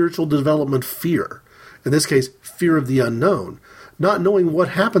 2 spiritual development fear, in this case, fear of the unknown, not knowing what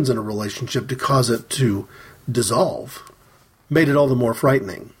happens in a relationship to cause it to dissolve, made it all the more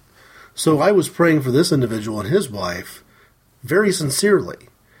frightening. So I was praying for this individual and his wife very sincerely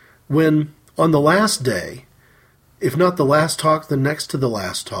when, on the last day, if not the last talk, the next to the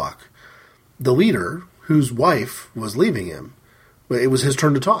last talk, the leader, whose wife was leaving him, it was his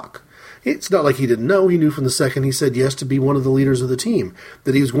turn to talk. It's not like he didn't know. He knew from the second he said yes to be one of the leaders of the team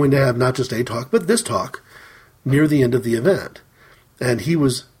that he was going to have not just a talk, but this talk near the end of the event. And he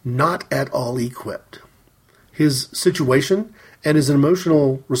was not at all equipped. His situation and his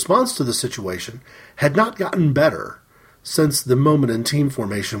emotional response to the situation had not gotten better since the moment in team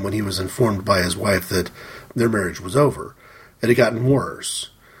formation when he was informed by his wife that their marriage was over. It had gotten worse.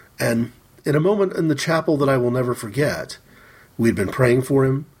 And in a moment in the chapel that I will never forget, we'd been praying for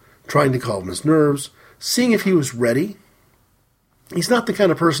him, trying to calm his nerves, seeing if he was ready. He's not the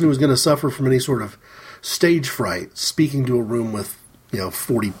kind of person who was going to suffer from any sort of stage fright, speaking to a room with,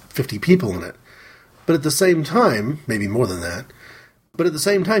 40, 50 people in it. But at the same time, maybe more than that, but at the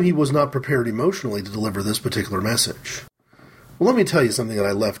same time, he was not prepared emotionally to deliver this particular message. Well, let me tell you something that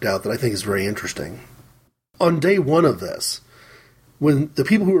I left out that I think is very interesting. On day 1 of this, when the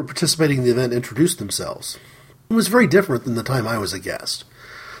people who were participating in the event introduced themselves, it was very different than the time I was a guest.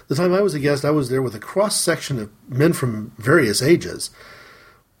 The time I was a guest, I was there with a cross-section of men from various ages,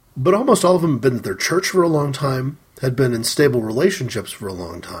 but almost all of them had been at their church for a long time, had been in stable relationships for a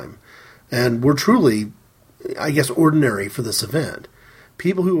long time, and were truly, ordinary for this event.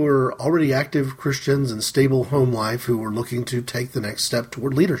 People who were already active Christians in stable home life who were looking to take the next step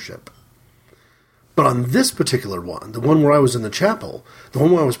toward leadership. But on this particular one, the one where I was in the chapel, the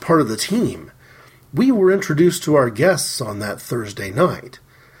one where I was part of the team, we were introduced to our guests on that Thursday night.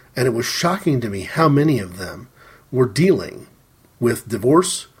 And it was shocking to me how many of them were dealing with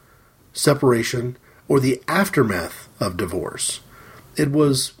divorce, separation, or the aftermath of divorce. It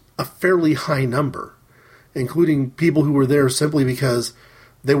was a fairly high number, including people who were there simply because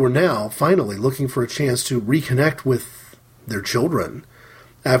they were now finally looking for a chance to reconnect with their children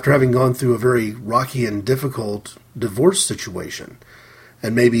after having gone through a very rocky and difficult divorce situation.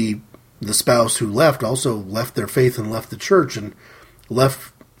 And maybe the spouse who left also left their faith and left the church and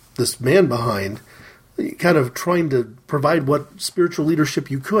left this man behind, kind of trying to provide what spiritual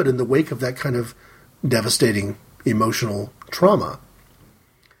leadership you could in the wake of that kind of devastating emotional trauma.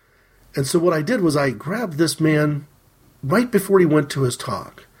 And so what I did was I grabbed this man right before he went to his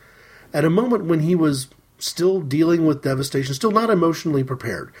talk, at a moment when he was still dealing with devastation, still not emotionally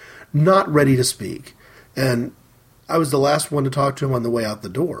prepared, not ready to speak. And I was the last one to talk to him on the way out the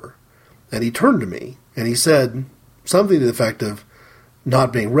door. And he turned to me and he said something to the effect of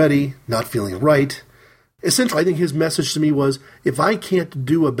not being ready, not feeling right. Essentially, I think his message to me was, if I can't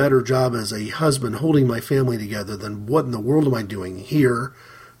do a better job as a husband holding my family together, then what in the world am I doing here?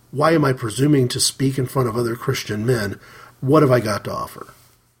 Why am I presuming to speak in front of other Christian men? What have I got to offer?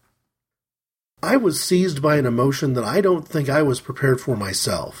 I was seized by an emotion that I don't think I was prepared for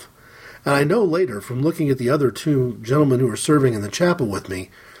myself. And I know later, from looking at the other two gentlemen who were serving in the chapel with me,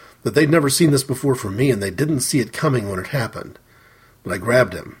 that they'd never seen this before from me, and they didn't see it coming when it happened. But I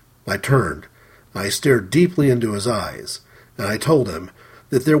grabbed him. I turned. I stared deeply into his eyes, and I told him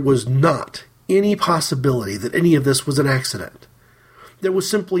that there was not any possibility that any of this was an accident. There was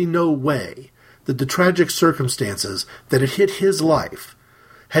simply no way that the tragic circumstances that had hit his life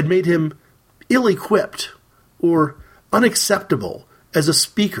had made him ill-equipped or unacceptable as a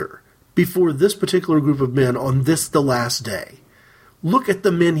speaker before this particular group of men on this, the last day. Look at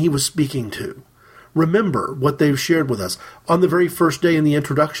the men he was speaking to. Remember what they've shared with us on the very first day in the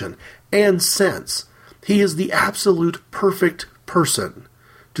introduction and since. He is the absolute perfect person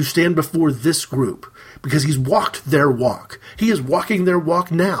to stand before this group because he's walked their walk. He is walking their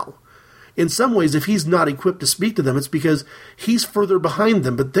walk now. In some ways, if he's not equipped to speak to them, it's because he's further behind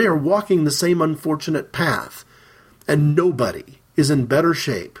them, but they are walking the same unfortunate path. And nobody is in better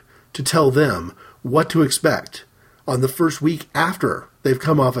shape to tell them what to expect on the first week after they've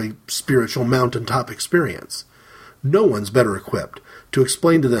come off a spiritual mountaintop experience. No one's better equipped to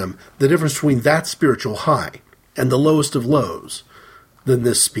explain to them the difference between that spiritual high and the lowest of lows than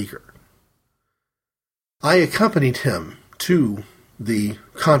this speaker. I accompanied him to the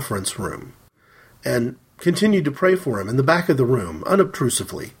conference room and continued to pray for him in the back of the room,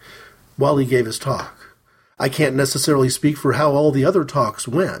 unobtrusively, while he gave his talk. I can't necessarily speak for how all the other talks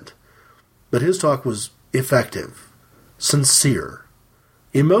went, but his talk was effective, sincere,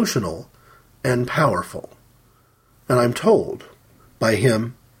 emotional, and powerful. And I'm told by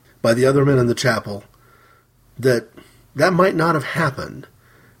him, by the other men in the chapel, that might not have happened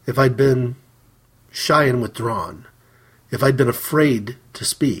if I'd been shy and withdrawn, if I'd been afraid to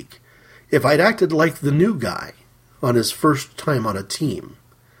speak, if I'd acted like the new guy on his first time on a team.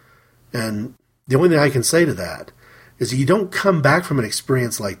 And the only thing I can say to that is you don't come back from an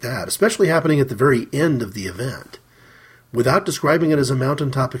experience like that, especially happening at the very end of the event, without describing it as a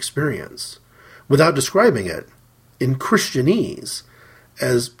mountaintop experience, without describing it in Christianese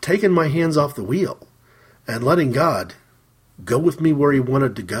as taking my hands off the wheel and letting God go with me where he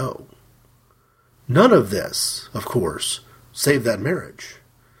wanted to go. None of this, of course, saved that marriage.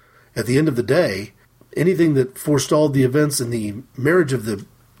 At the end of the day, anything that forestalled the events in the marriage of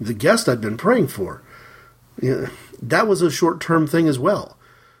the guest I'd been praying for, that was a short-term thing as well.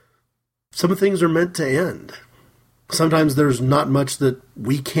 Some things are meant to end. Sometimes there's not much that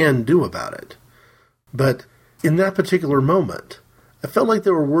we can do about it. But in that particular moment, I felt like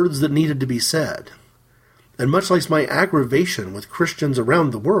there were words that needed to be said. And much like my aggravation with Christians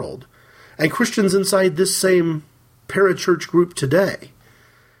around the world, and Christians inside this same parachurch group today,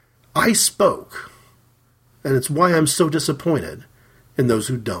 I spoke. And it's why I'm so disappointed in those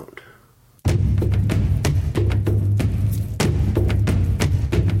who don't.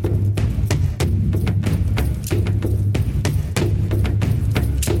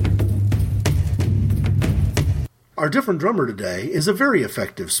 Our different drummer today is a very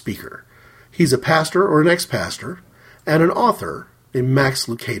effective speaker. He's a pastor or an ex-pastor and an author named Max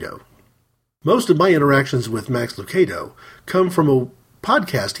Lucado. Most of my interactions with Max Lucado come from a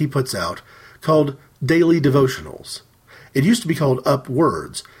podcast he puts out called Daily Devotionals. It used to be called Up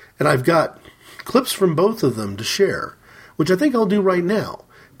Words, and I've got clips from both of them to share, which I think I'll do right now,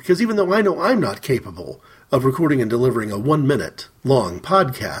 because even though I know I'm not capable of recording and delivering a 1-minute long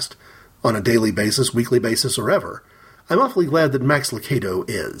podcast on a daily basis, weekly basis, or ever, I'm awfully glad that Max Lucado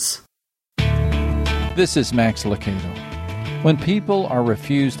is. This is Max Lucado. When people are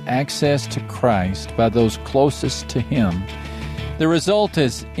refused access to Christ by those closest to Him, the result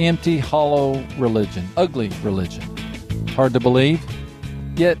is empty, hollow religion, ugly religion. Hard to believe?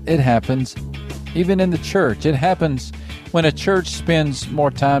 Yet it happens. Even in the church, it happens when a church spends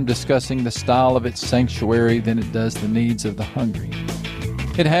more time discussing the style of its sanctuary than it does the needs of the hungry.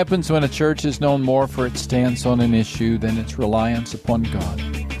 It happens when a church is known more for its stance on an issue than its reliance upon God.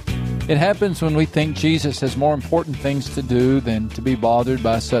 It happens when we think Jesus has more important things to do than to be bothered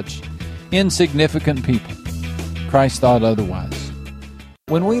by such insignificant people. Christ thought otherwise.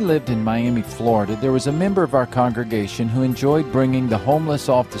 When we lived in Miami, Florida, there was a member of our congregation who enjoyed bringing the homeless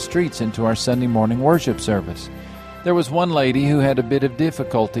off the streets into our Sunday morning worship service. There was one lady who had a bit of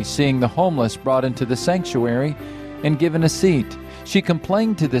difficulty seeing the homeless brought into the sanctuary and given a seat. She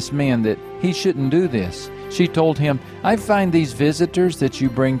complained to this man that he shouldn't do this. She told him, "I find these visitors that you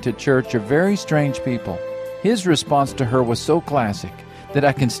bring to church are very strange people." His response to her was so classic that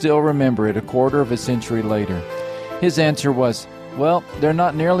I can still remember it a quarter of a century later. His answer was, "Well, they're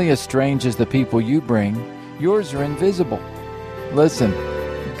not nearly as strange as the people you bring. Yours are invisible." Listen,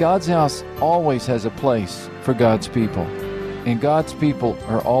 God's house always has a place for God's people, and God's people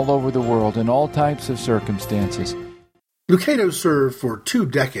are all over the world in all types of circumstances. Lucado served for 2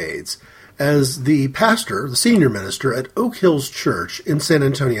 decades as the pastor, the senior minister at Oak Hills Church in San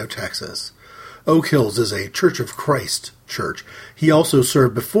Antonio, Texas. Oak Hills is a Church of Christ church. He also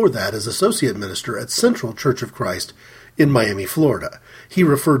served before that as associate minister at Central Church of Christ in Miami, Florida. He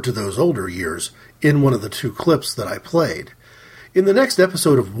referred to those older years in one of the 2 clips that I played. In the next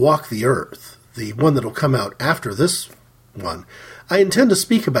episode of Walk the Earth, the one that will come out after this one, I intend to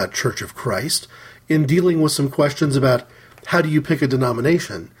speak about Church of Christ in dealing with some questions about how do you pick a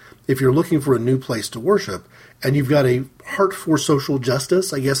denomination if you're looking for a new place to worship and you've got a heart for social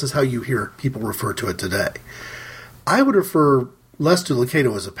justice, I guess is how you hear people refer to it today. I would refer less to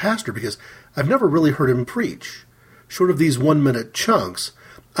Lucado as a pastor because I've never really heard him preach. Short of these 1-minute chunks,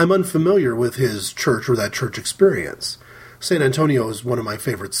 I'm unfamiliar with his church or that church experience. San Antonio is one of my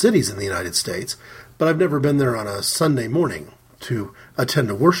favorite cities in the United States, but I've never been there on a Sunday morning to attend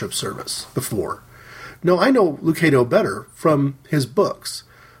a worship service before. No, I know Lucado better from his books.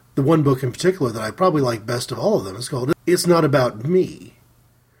 The one book in particular that I probably like best of all of them is called It's Not About Me.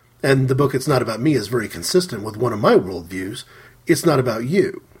 And the book It's Not About Me is very consistent with one of my worldviews. It's not about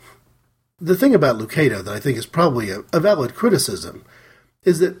you. The thing about Lucado that I think is probably a valid criticism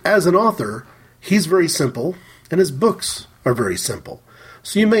is that as an author, he's very simple, and his books are very simple.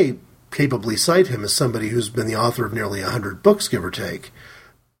 So you may capably cite him as somebody who's been the author of nearly 100 books, give or take.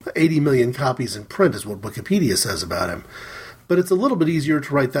 80 million copies in print is what Wikipedia says about him. But it's a little bit easier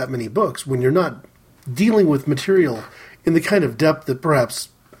to write that many books when you're not dealing with material in the kind of depth that perhaps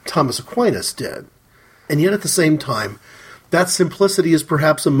Thomas Aquinas did. And yet at the same time, that simplicity is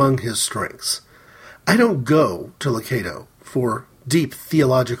perhaps among his strengths. I don't go to Lucado for deep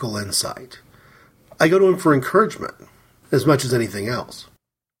theological insight. I go to him for encouragement as much as anything else.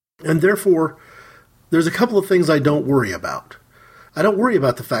 And therefore, there's a couple of things I don't worry about. I don't worry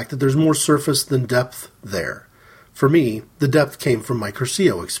about the fact that there's more surface than depth there. For me, the depth came from my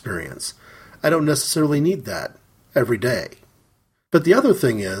Curcio experience. I don't necessarily need that every day. But the other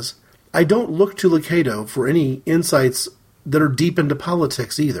thing is, I don't look to Lucado for any insights that are deep into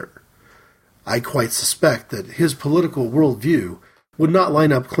politics either. I quite suspect that his political worldview would not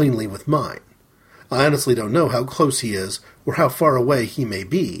line up cleanly with mine. I honestly don't know how close he is or how far away he may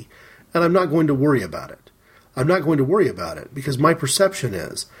be, and I'm not going to worry about it. I'm not going to worry about it because my perception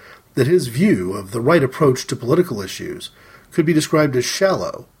is that his view of the right approach to political issues could be described as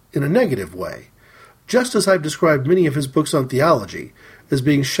shallow in a negative way, just as I've described many of his books on theology as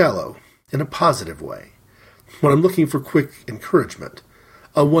being shallow in a positive way. When I'm looking for quick encouragement,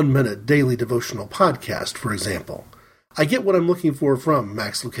 a 1-minute daily devotional podcast, for example, I get what I'm looking for from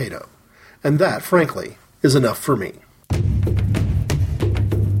Max Lucado, and that, frankly, is enough for me.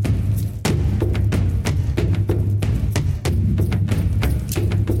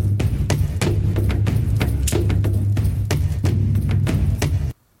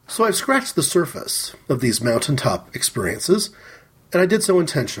 So I've scratched the surface of these mountaintop experiences, and I did so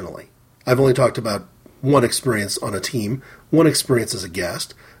intentionally. I've only talked about one experience on a team, one experience as a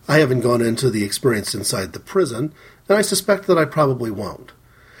guest. I haven't gone into the experience inside the prison, and I suspect that I probably won't.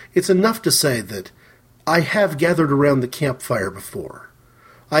 It's enough to say that I have gathered around the campfire before.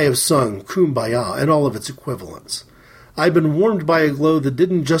 I have sung Kumbaya and all of its equivalents. I've been warmed by a glow that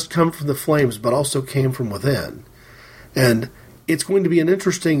didn't just come from the flames, but also came from within. And it's going to be an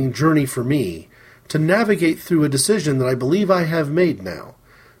interesting journey for me to navigate through a decision that I believe I have made now,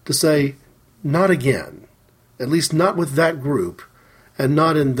 to say, not again, at least not with that group, and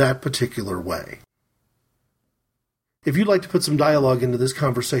not in that particular way. If you'd like to put some dialogue into this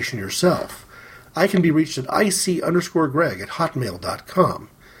conversation yourself, I can be reached at ic_greg@hotmail.com.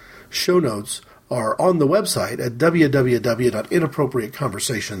 Show notes are on the website at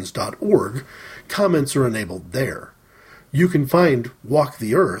www.inappropriateconversations.org. Comments are enabled there. You can find Walk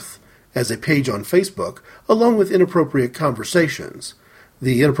the Earth as a page on Facebook, along with Inappropriate Conversations.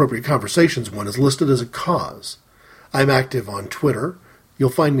 The Inappropriate Conversations one is listed as a cause. I'm active on Twitter.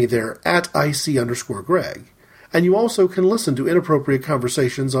 You'll find me there at IC_Greg. And you also can listen to Inappropriate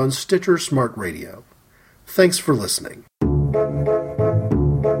Conversations on Stitcher Smart Radio. Thanks for listening.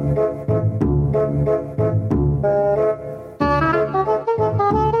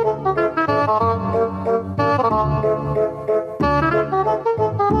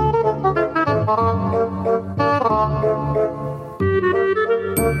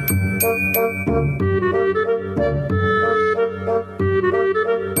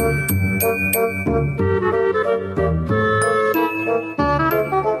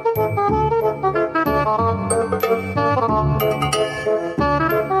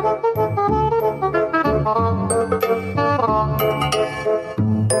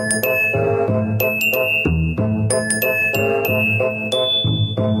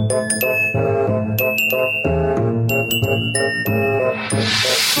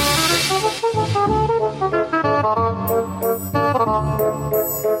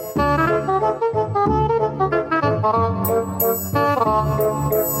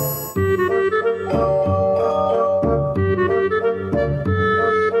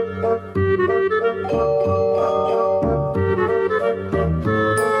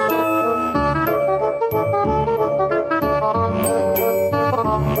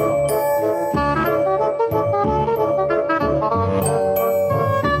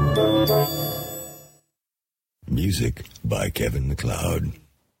 Music by Kevin MacLeod.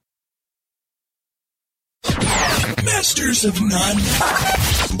 Masters of None.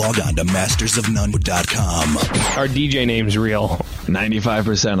 Log on to mastersofnone.com. Our DJ name's real.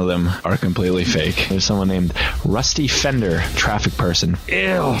 95% of them are completely fake. There's someone named Rusty Fender, traffic person.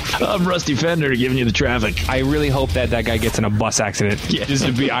 Ew. I'm Rusty Fender, giving you the traffic. I really hope that guy gets in a bus accident. Yeah. Just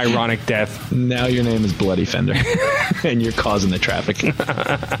to be ironic death. Now your name is Bloody Fender, and you're causing the traffic.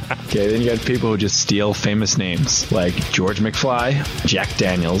 Okay, then you got people who just steal famous names, like George McFly, Jack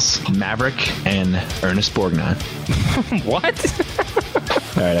Daniels, Maverick, and Ernest Borgnine. What?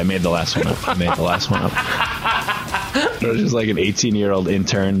 All right, I made the last one up. It was just like an 18-year-old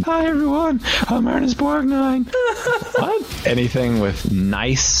intern. Hi, everyone. I'm Ernest Borgnine. What? Anything with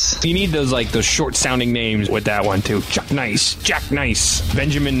nice. You need those short-sounding names with that one, too. Chuck Nice, Jack Nice,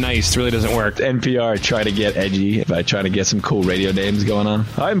 Benjamin Nice really doesn't work. NPR try to get edgy by trying to get some cool radio names going on.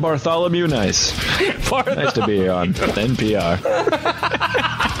 I'm Bartholomew Nice. Nice to be here on NPR.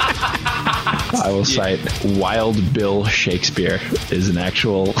 I will cite Wild Bill Shakespeare is an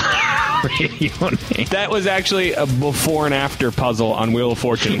actual radio name. That was actually a before and after puzzle on Wheel of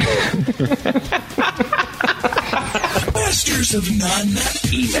Fortune. Masters of None.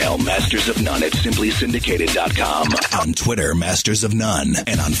 Email mastersofnone@simplysyndicated.com. On Twitter, Masters of None.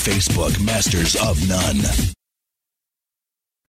 And on Facebook, Masters of None.